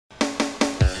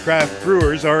Craft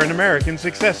brewers are an American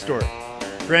success story.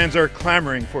 Brands are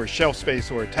clamoring for shelf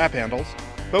space or tap handles,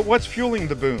 but what's fueling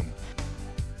the boom?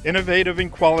 Innovative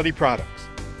and quality products,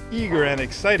 eager and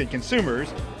excited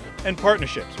consumers, and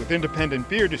partnerships with independent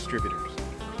beer distributors.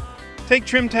 Take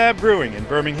Trim Tab Brewing in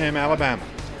Birmingham, Alabama.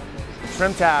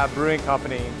 Trim Tab Brewing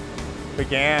Company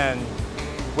began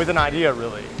with an idea,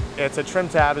 really. It's a trim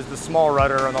tab is the small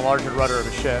rudder on the larger rudder of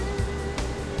a ship.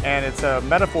 And it's a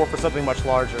metaphor for something much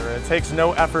larger. It takes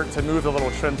no effort to move the little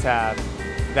trim tab.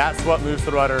 That's what moves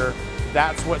the rudder.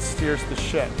 That's what steers the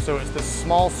ship. So it's this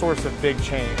small source of big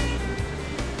change.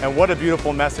 And what a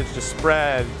beautiful message to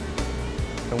spread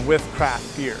and with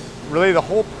craft beer. Really, the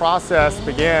whole process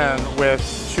began with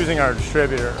choosing our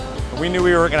distributor. We knew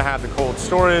we weren't going to have the cold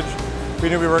storage. We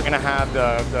knew we weren't going to have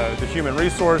the human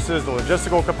resources, the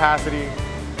logistical capacity.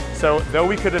 So though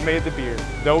we could have made the beer,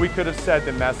 though we could have said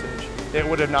the message, it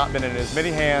would have not been in as many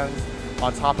hands,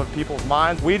 on top of people's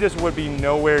minds. We just would be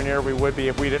nowhere near we would be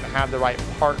if we didn't have the right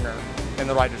partner and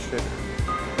the right distributor.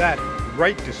 That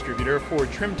right distributor for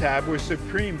Trim Tab was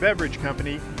Supreme Beverage Co.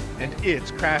 and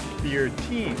its craft beer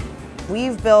team.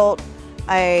 We've built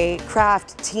a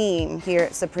craft team here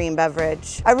at Supreme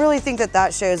Beverage. I really think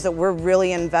that shows that we're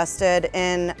really invested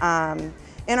in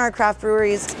our craft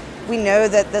breweries. We know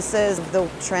that this is the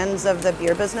trends of the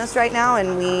beer business right now,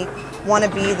 and we want to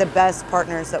be the best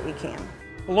partners that we can.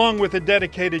 Along with a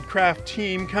dedicated craft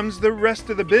team comes the rest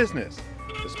of the business.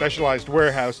 The specialized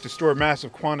warehouse to store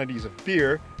massive quantities of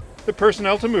beer, the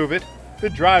personnel to move it, the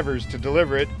drivers to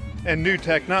deliver it, and new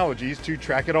technologies to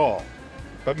track it all.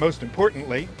 But most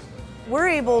importantly, we're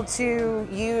able to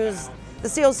use the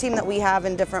sales team that we have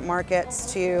in different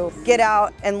markets to get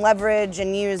out and leverage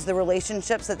and use the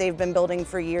relationships that they've been building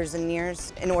for years and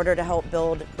years in order to help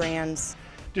build brands.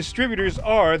 Distributors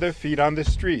are the feet on the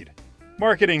street,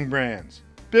 marketing brands,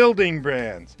 building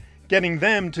brands, getting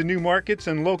them to new markets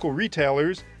and local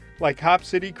retailers like Hop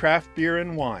City Craft Beer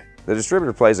and Wine. The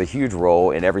distributor plays a huge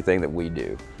role in everything that we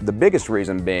do. The biggest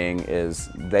reason being is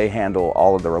they handle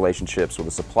all of the relationships with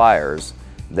the suppliers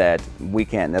that we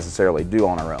can't necessarily do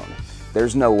on our own.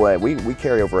 There's no way, we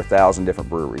carry over 1,000 different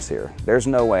breweries here. There's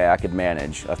no way I could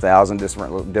manage 1,000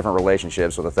 different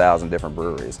relationships with 1,000 different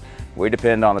breweries. We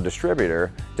depend on the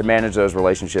distributor to manage those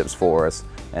relationships for us,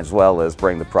 as well as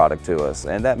bring the product to us,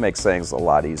 and that makes things a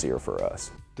lot easier for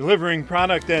us. Delivering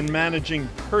product and managing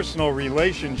personal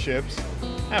relationships.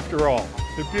 After all,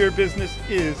 the beer business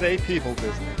is a people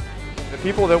business. The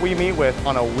people that we meet with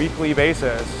on a weekly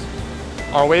basis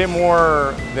are way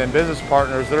more than business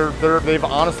partners. They've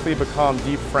honestly become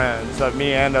deep friends of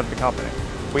me and of the company.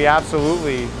 We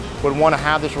absolutely would want to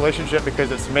have this relationship because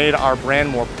it's made our brand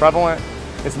more prevalent,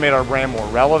 it's made our brand more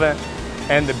relevant,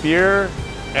 and the beer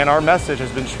and our message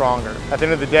has been stronger. At the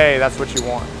end of the day, that's what you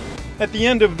want. At the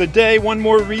end of the day, one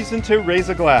more reason to raise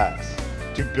a glass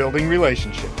to building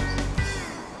relationships.